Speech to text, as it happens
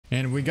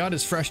And we got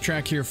his fresh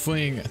track here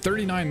fleeing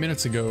 39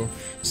 minutes ago,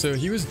 so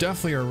he was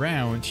definitely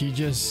around. He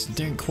just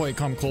didn't quite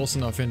come close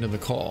enough into the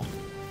call.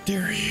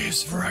 There he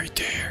is, right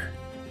there.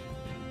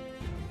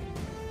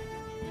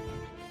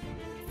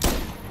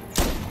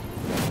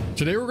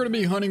 Today we're going to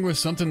be hunting with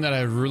something that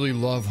I really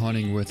love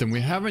hunting with, and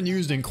we haven't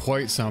used in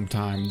quite some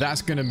time.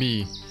 That's going to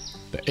be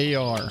the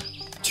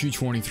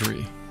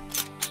AR-223.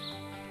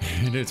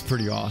 And it's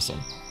pretty awesome.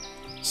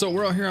 So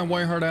we're out here on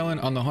White Hart Island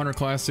on the Hunter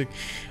Classic.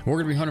 We're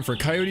going to be hunting for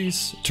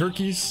coyotes,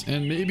 turkeys,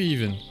 and maybe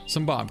even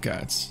some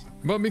bobcats.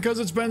 But because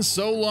it's been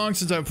so long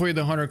since I played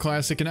the Hunter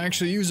Classic and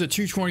actually used a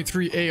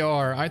 223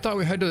 AR, I thought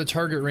we'd head to the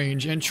target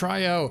range and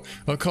try out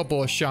a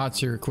couple of shots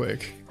here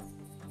quick.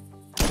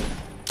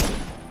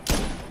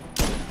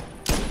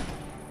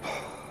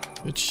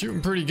 It's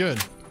shooting pretty good.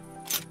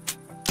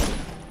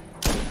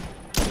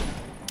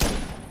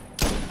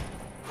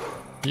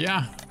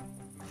 Yeah,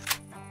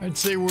 I'd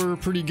say we're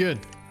pretty good.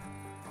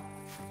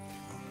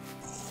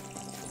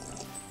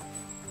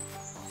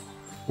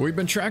 We've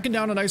been tracking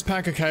down a nice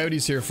pack of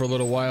coyotes here for a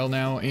little while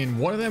now, and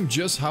one of them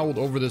just howled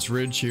over this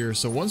ridge here.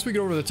 So once we get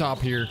over the top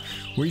here,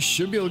 we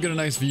should be able to get a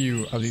nice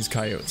view of these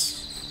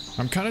coyotes.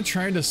 I'm kind of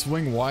trying to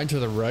swing wide to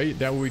the right,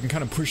 that way we can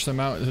kind of push them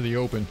out into the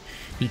open,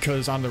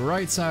 because on the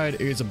right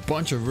side is a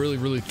bunch of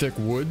really thick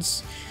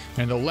woods,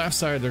 and the left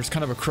side there's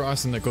kind of a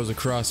crossing that goes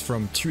across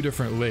from two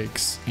different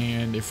lakes,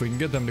 and if we can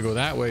get them to go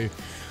that way,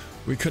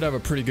 we could have a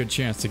pretty good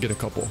chance to get a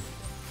couple.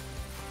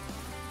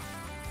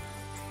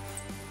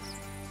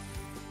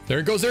 There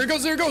it goes, there it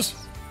goes, there it goes!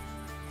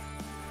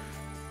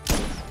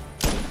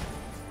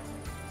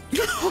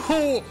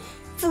 No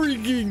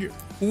freaking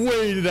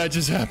way did that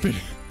just happen.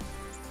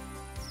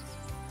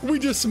 We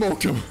just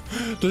smoked him.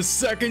 The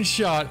second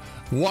shot,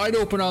 wide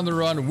open on the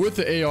run with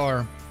the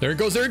AR. There it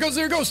goes, there it goes,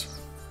 there it goes!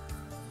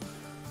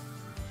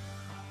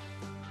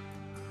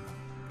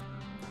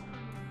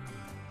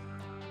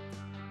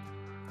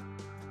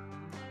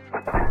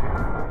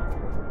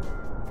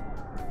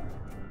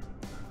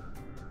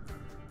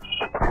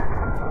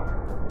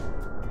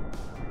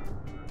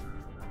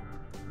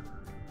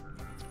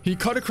 He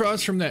cut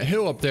across from that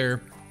hill up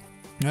there,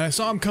 and I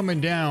saw him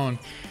coming down,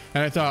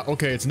 and I thought,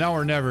 okay, it's now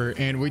or never,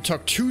 and we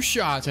took two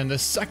shots, and the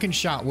second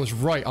shot was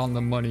right on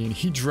the money, and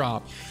he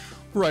dropped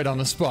right on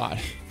the spot.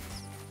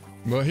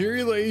 But here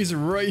he lays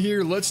right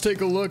here. Let's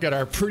take a look at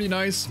our pretty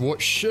nice,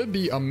 what should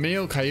be a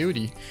male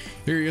coyote.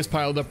 Here he is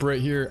piled up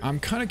right here. I'm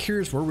kind of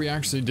curious where we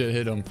actually did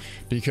hit him,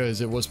 because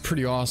it was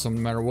pretty awesome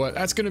no matter what.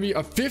 That's going to be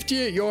a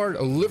 58-yard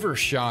liver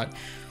shot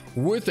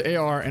with the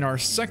AR, and our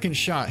second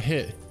shot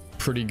hit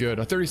pretty good.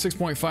 A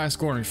 36.5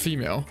 scoring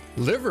female.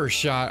 Liver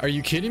shot? Are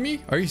you kidding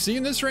me? Are you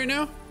seeing this right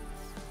now?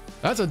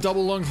 That's a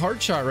double lung heart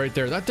shot right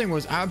there. That thing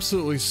was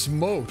absolutely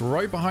smoked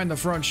right behind the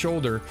front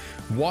shoulder,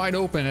 wide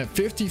open at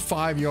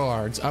 55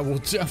 yards. I will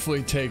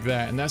definitely take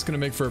that, and that's going to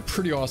make for a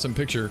pretty awesome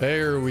picture.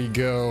 There we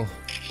go.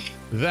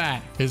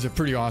 That is a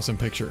pretty awesome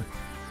picture.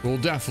 We'll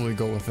definitely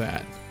go with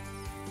that,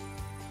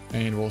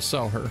 and we'll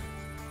sell her.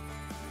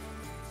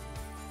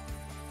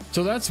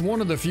 So that's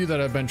one of the few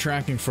that I've been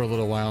tracking for a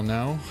little while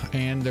now,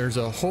 and there's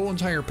a whole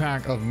entire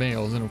pack of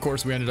males, and of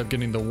course we ended up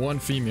getting the one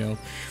female.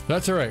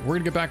 That's alright, we're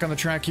gonna get back on the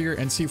track here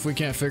and see if we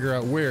can't figure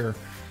out where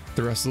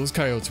the rest of those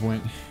coyotes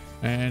went.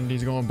 And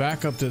he's going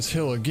back up this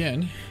hill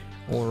again,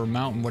 or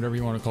mountain, whatever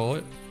you want to call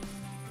it.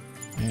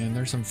 And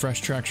there's some fresh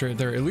tracks right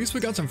there. At least we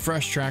got some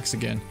fresh tracks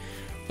again.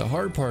 The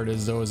hard part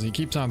is though, is he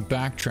keeps on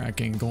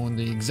backtracking, going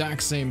the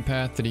exact same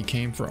path that he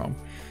came from.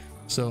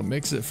 So it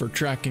makes it for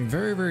tracking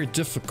very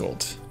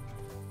difficult.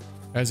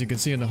 As you can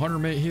see in the hunter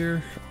mate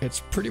here,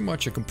 it's pretty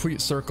much a complete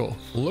circle.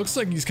 Looks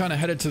like he's kind of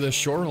headed to the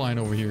shoreline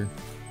over here.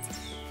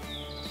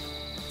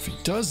 If he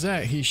does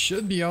that, he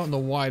should be out in the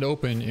wide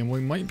open, and we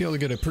might be able to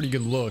get a pretty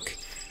good look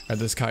at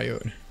this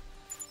coyote.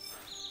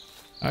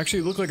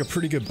 Actually, looked like a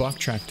pretty good buck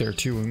track there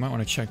too. We might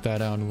want to check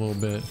that out in a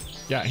little bit.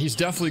 Yeah, he's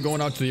definitely going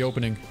out to the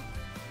opening.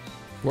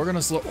 We're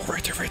gonna slow. Oh,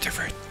 right there, right there,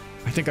 right.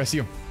 I think I see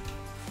him.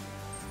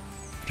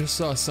 Just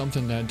saw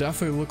something that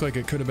definitely looked like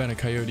it could have been a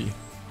coyote.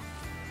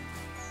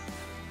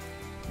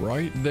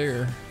 Right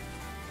there.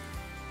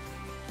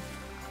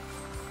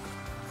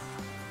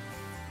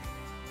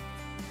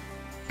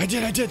 I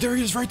did. There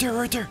he is, right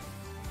there.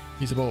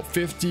 He's about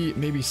 50,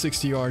 maybe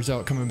 60 yards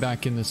out, coming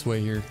back in this way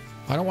here.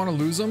 I don't want to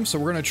lose him, so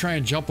we're going to try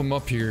and jump him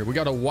up here. We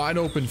got a wide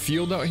open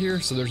field out here,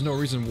 so there's no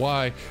reason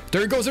why. There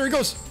he goes.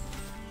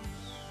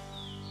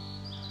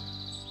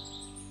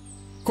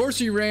 Of course,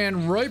 he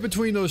ran right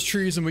between those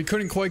trees, and we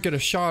couldn't quite get a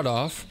shot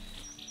off.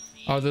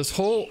 This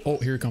whole... Oh,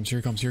 here he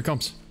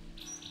comes.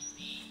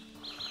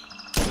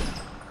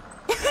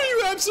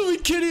 Absolutely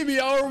kidding me.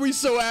 How are we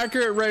so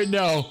accurate right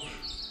now?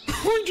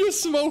 We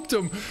just smoked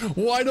him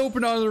wide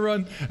open on the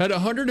run at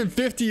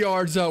 150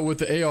 yards out with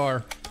the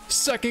AR.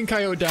 Second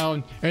coyote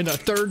down and a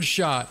third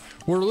shot.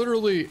 We're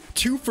literally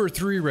 2 for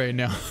 3 right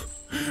now.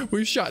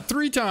 We've shot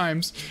 3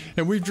 times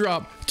and we've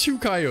dropped 2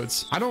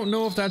 coyotes. I don't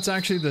know if that's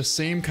actually the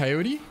same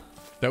coyote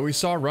that we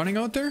saw running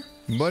out there,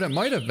 but it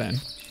might have been.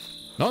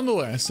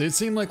 Nonetheless, it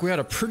seemed like we had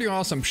a pretty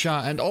awesome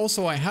shot, and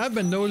also I have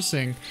been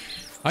noticing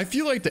I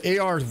feel like the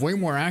AR is way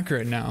more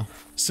accurate now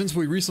since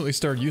we recently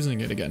started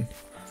using it again.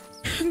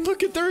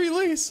 Look at, there he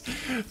lays.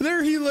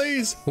 There he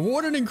lays.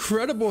 What an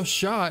incredible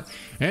shot.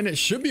 And it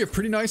should be a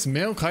pretty nice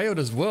male coyote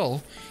as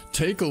well.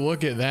 Take a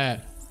look at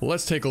that.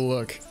 Let's take a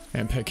look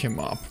and pick him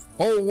up.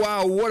 Oh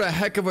wow, what a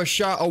heck of a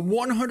shot. A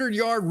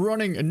 100-yard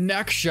running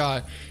neck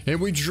shot.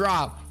 And we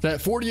drop that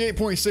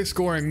 48.6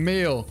 scoring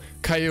male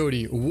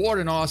coyote. What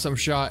an awesome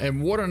shot,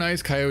 and what a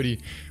nice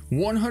coyote.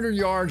 100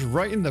 yards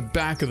right in the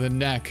back of the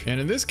neck. And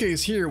in this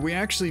case here, we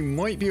actually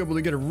might be able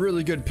to get a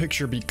really good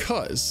picture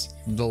because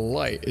the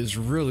light is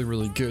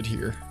really good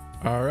here.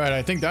 All right,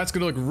 I think that's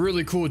gonna look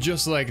really cool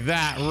just like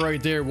that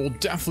right there. We'll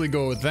definitely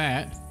go with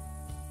that.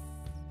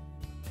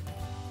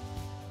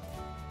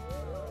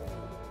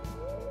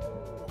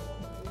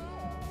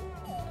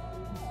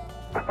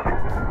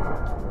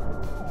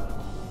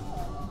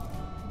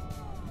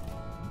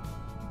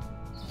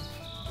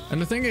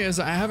 And the thing is,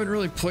 I haven't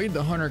really played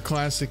the Hunter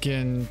Classic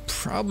in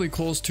probably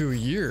close to a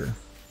year.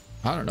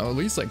 I don't know, at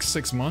least like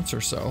 6 months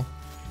or so.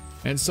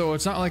 And so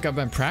it's not like I've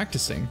been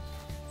practicing.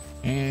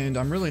 And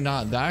I'm really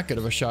not that good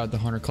of a shot at the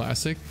Hunter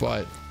Classic,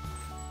 but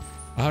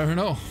I don't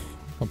know.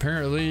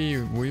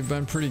 Apparently, we've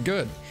been pretty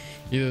good.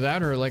 Either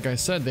that or, like I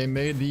said, they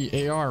made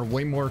the AR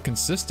way more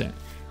consistent,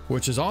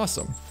 which is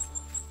awesome.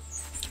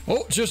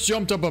 Oh, just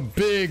jumped up a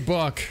big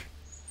buck.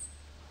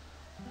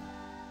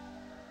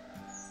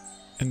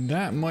 And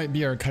that might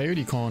be our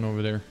coyote calling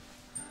over there.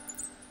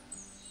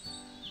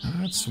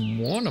 That's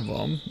one of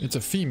them. It's a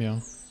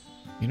female.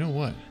 You know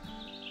what?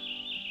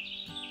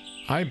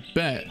 I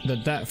bet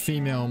that that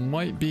female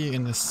might be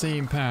in the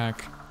same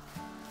pack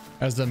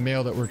as the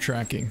male that we're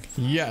tracking.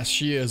 Yes,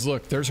 she is.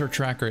 Look, there's her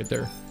track right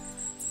there.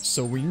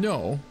 So we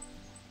know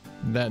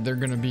that they're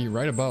going to be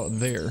right about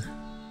there.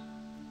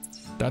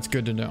 That's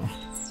good to know.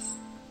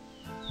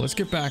 Let's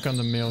get back on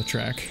the male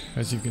track.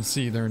 As you can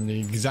see, they're in the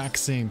exact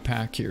same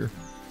pack here.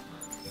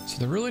 So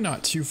they're really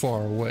not too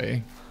far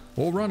away.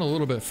 We'll run a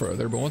little bit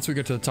further, but once we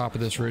get to the top of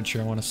this ridge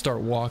here, I want to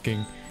start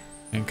walking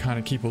and kind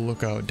of keep a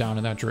lookout down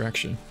in that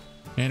direction.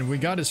 And we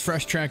got his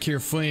fresh track here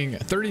fleeing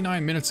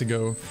 39 minutes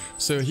ago,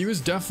 so he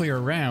was definitely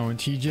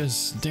around. He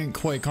just didn't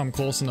quite come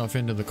close enough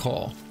into the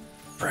call.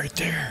 Right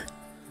there.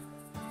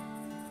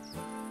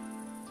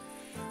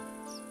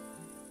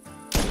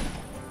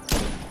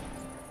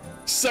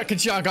 Second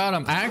shot got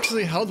him. I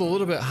actually held a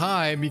little bit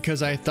high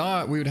because I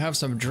thought we would have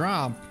some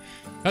drop.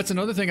 That's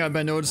another thing I've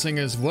been noticing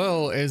as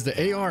well, is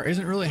the AR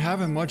isn't really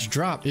having much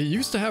drop. It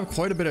used to have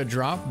quite a bit of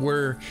drop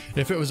where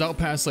if it was out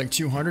past like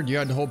 200, you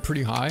had to hold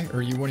pretty high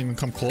or you wouldn't even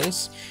come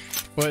close.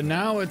 But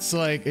now it's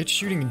like it's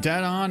shooting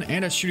dead on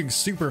and it's shooting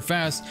super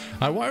fast.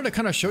 I wanted to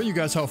kind of show you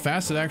guys how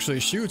fast it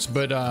actually shoots,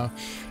 but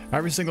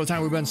every single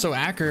time we've been so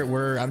accurate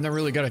where I've never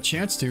really got a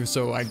chance to.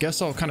 So I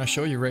guess I'll kind of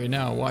show you right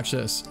now. Watch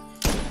this.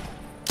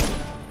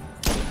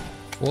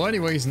 Well,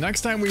 anyways,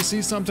 next time we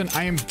see something,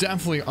 I am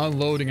definitely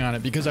unloading on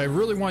it because I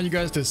really want you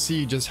guys to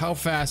see just how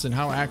fast and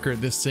how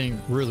accurate this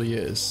thing really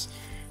is.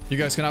 You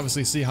guys can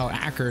obviously see how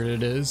accurate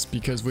it is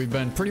because we've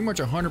been pretty much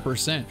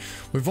 100%.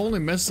 We've only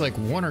missed like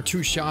 1 or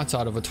 2 shots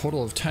out of a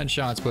total of 10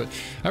 shots, but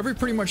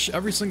pretty much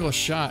every single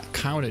shot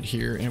counted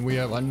here. And we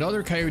have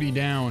another coyote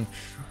down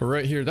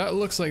right here. That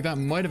looks like that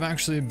might have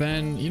actually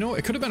been, you know,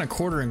 it could have been a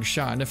quartering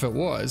shot. And if it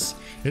was,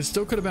 it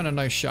still could have been a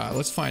nice shot.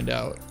 Let's find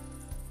out.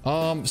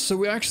 So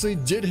we actually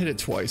did hit it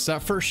twice.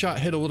 That first shot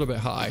hit a little bit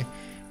high,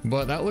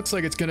 but that looks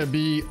like it's gonna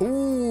be,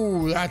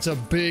 ooh, that's a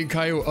big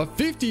coyote, a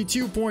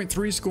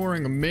 52.3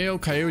 scoring male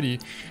coyote,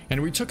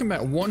 and we took him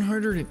at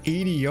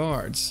 180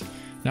 yards.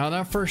 Now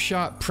that first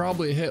shot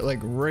probably hit like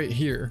right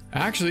here.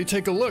 Actually,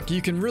 take a look.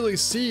 You can really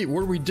see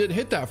where we did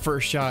hit that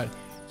first shot.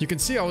 You can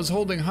see I was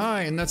holding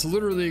high, and that's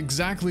literally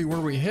exactly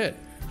where we hit.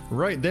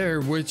 Right there,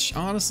 which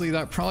honestly,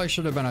 that probably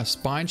should have been a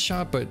spine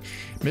shot, but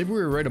maybe we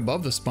were right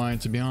above the spine,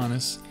 to be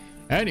honest.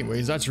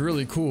 Anyways, that's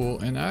really cool,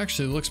 and it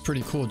actually looks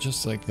pretty cool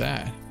just like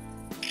that.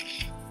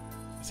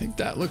 I think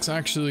that looks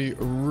actually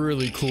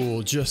really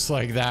cool just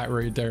like that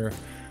right there.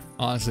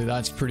 Honestly,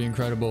 that's pretty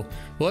incredible.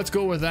 Well, let's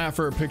go with that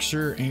for a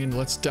picture, and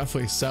let's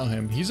definitely sell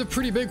him. He's a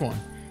pretty big one.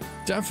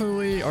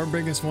 Definitely our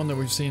biggest one that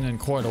we've seen in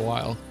quite a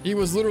while. He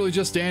was literally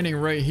just standing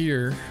right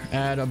here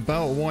at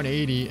about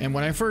 180, and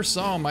when I first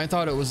saw him, I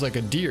thought it was like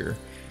a deer.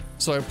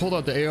 So I pulled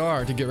out the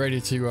AR to get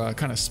ready to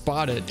kind of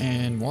spot it,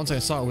 and once I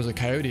saw it was a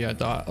coyote, I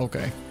thought,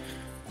 okay,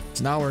 it's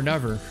now or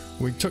never.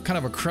 We took kind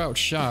of a crouch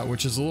shot,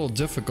 which is a little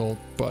difficult,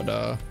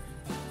 but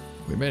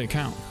we made it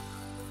count.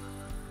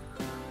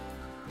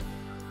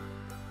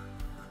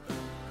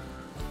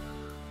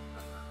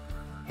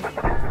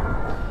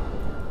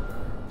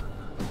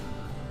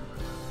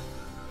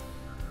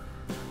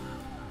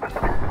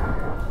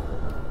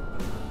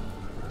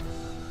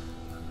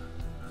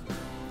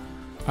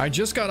 I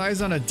just got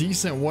eyes on a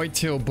decent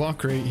whitetail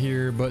buck right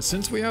here, but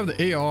since we have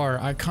the AR,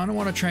 I kind of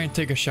want to try and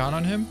take a shot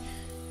on him.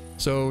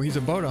 So he's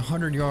about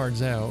 100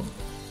 yards out.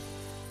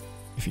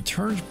 If he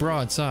turns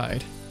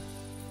broadside,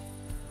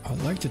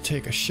 I'd like to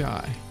take a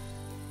shot.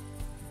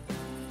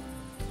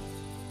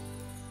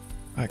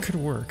 That could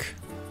work.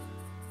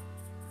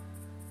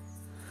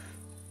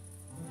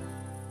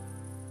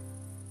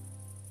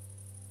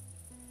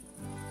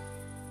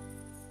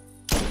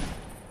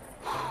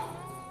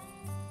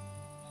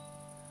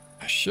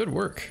 Should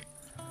work.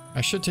 I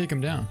should take him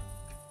down.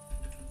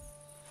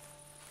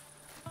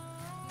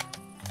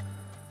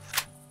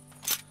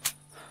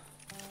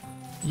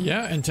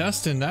 Yeah,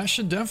 intestine, that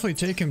should definitely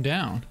take him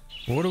down.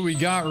 What do we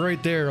got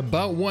right there?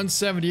 About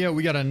 170 out.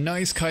 We got a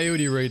nice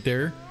coyote right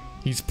there.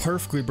 He's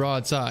perfectly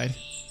broadside.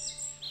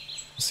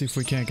 Let's see if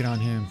we can't get on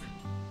him.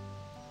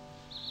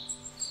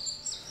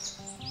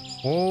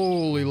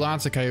 Holy,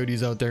 lots of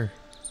coyotes out there.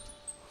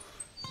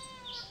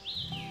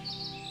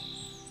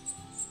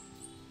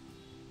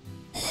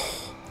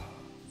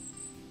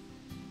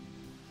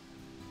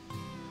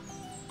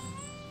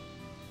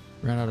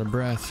 Ran out of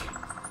breath.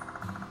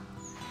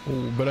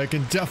 Oh, but I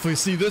can definitely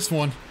see this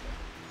one.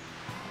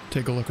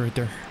 Take a look right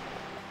there.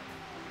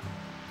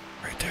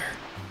 Right there.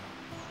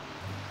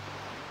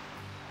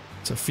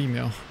 It's a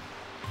female.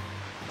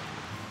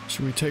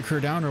 Should we take her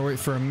down or wait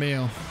for a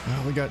male?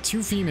 Well, we got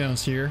two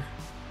females here.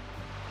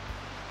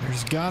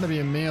 There's gotta be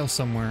a male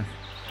somewhere.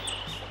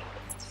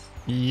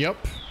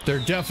 Yep, there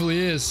definitely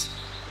is.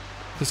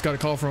 Just got a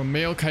call from a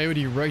male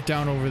coyote right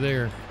down over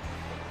there.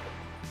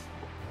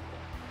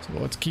 So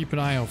let's keep an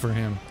eye out for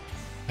him.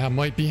 That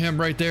might be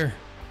him right there.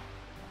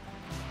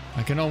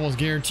 I can almost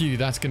guarantee you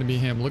that's gonna be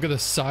him. Look at the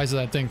size of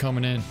that thing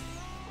coming in.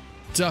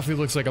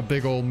 Definitely looks like a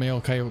big old male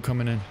coyote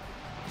coming in.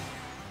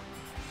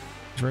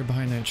 He's right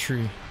behind that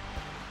tree.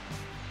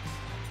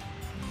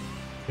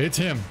 It's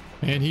him,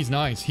 and he's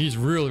nice. He's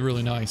really,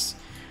 really nice.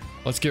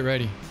 Let's get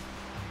ready.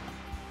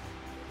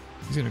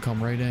 He's gonna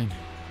come right in.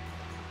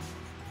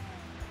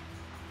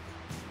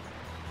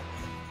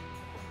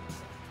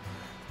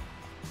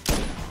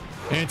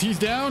 And he's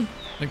down.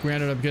 I think we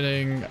ended up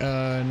getting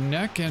a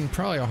neck and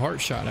probably a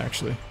heart shot,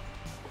 actually.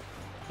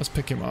 Let's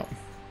pick him up.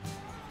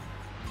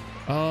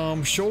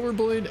 Shoulder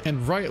blade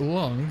and right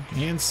lung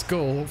and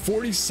skull,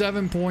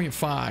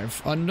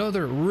 47.5.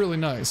 Another really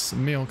nice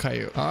male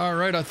coyote. All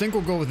right, I think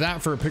we'll go with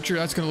that for a picture.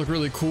 That's gonna look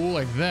really cool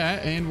like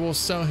that, and we'll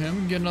sell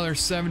him, get another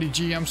 70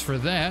 GMs for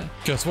that.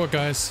 Guess what,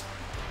 guys?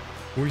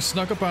 We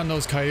snuck up on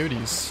those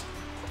coyotes,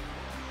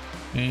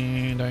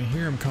 and I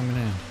hear him coming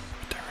in.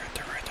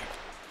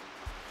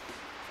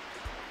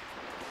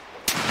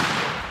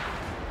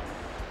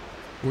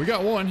 We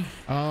got one.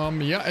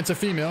 Yeah, it's a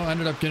female.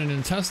 Ended up getting an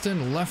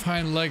intestine, left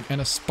hind leg,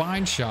 and a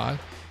spine shot.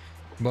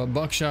 But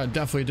buckshot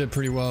definitely did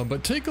pretty well.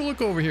 But take a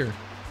look over here.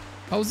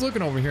 I was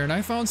looking over here and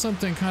I found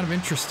something kind of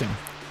interesting.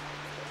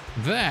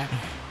 That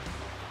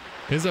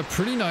is a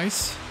pretty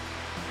nice...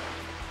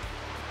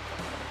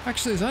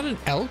 Actually, is that an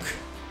elk?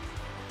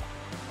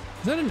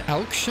 Is that an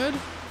elk shed?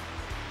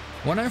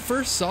 When I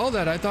first saw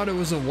that, I thought it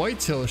was a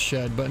whitetail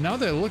shed. But now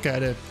that I look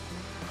at it,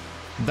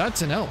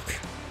 that's an elk.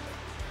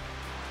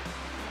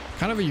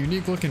 Kind of a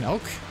unique looking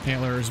elk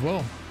antler as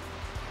well.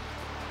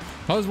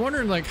 I was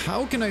wondering, like,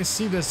 how can I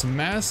see this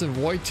massive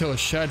whitetail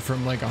shed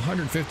from like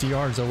 150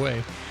 yards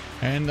away?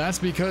 And that's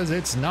because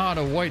it's not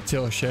a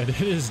whitetail shed.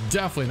 It is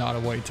definitely not a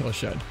whitetail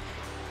shed.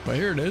 But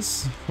here it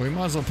is. We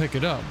might as well pick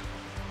it up.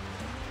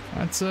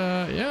 That's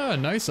yeah, a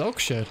nice elk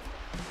shed.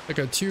 Like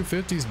a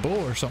 250s bull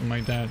or something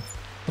like that.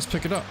 Let's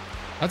pick it up.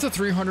 That's a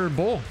 300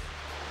 bull.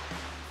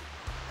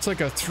 It's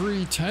like a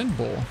 310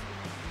 bull.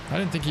 I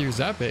didn't think he was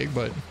that big,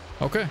 but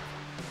okay.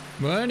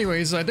 Well,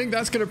 anyways, I think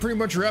that's going to pretty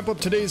much wrap up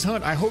today's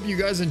hunt. I hope you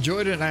guys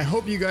enjoyed it, and I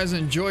hope you guys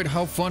enjoyed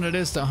how fun it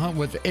is to hunt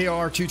with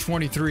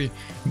AR-223.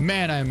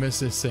 Man, I miss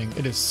this thing.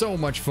 It is so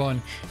much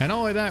fun. And not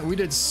only that, we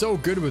did so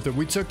good with it.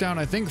 We took down,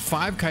 I think,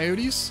 5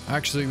 coyotes.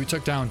 Actually, we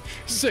took down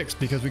 6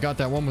 because we got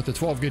that one with the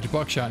 12-gauge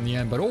buckshot in the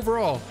end. But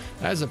overall,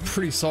 that is a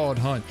pretty solid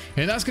hunt.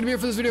 And that's going to be it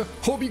for this video.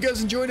 Hope you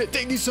guys enjoyed it.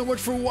 Thank you so much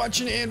for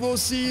watching, and we'll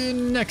see you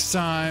next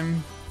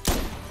time.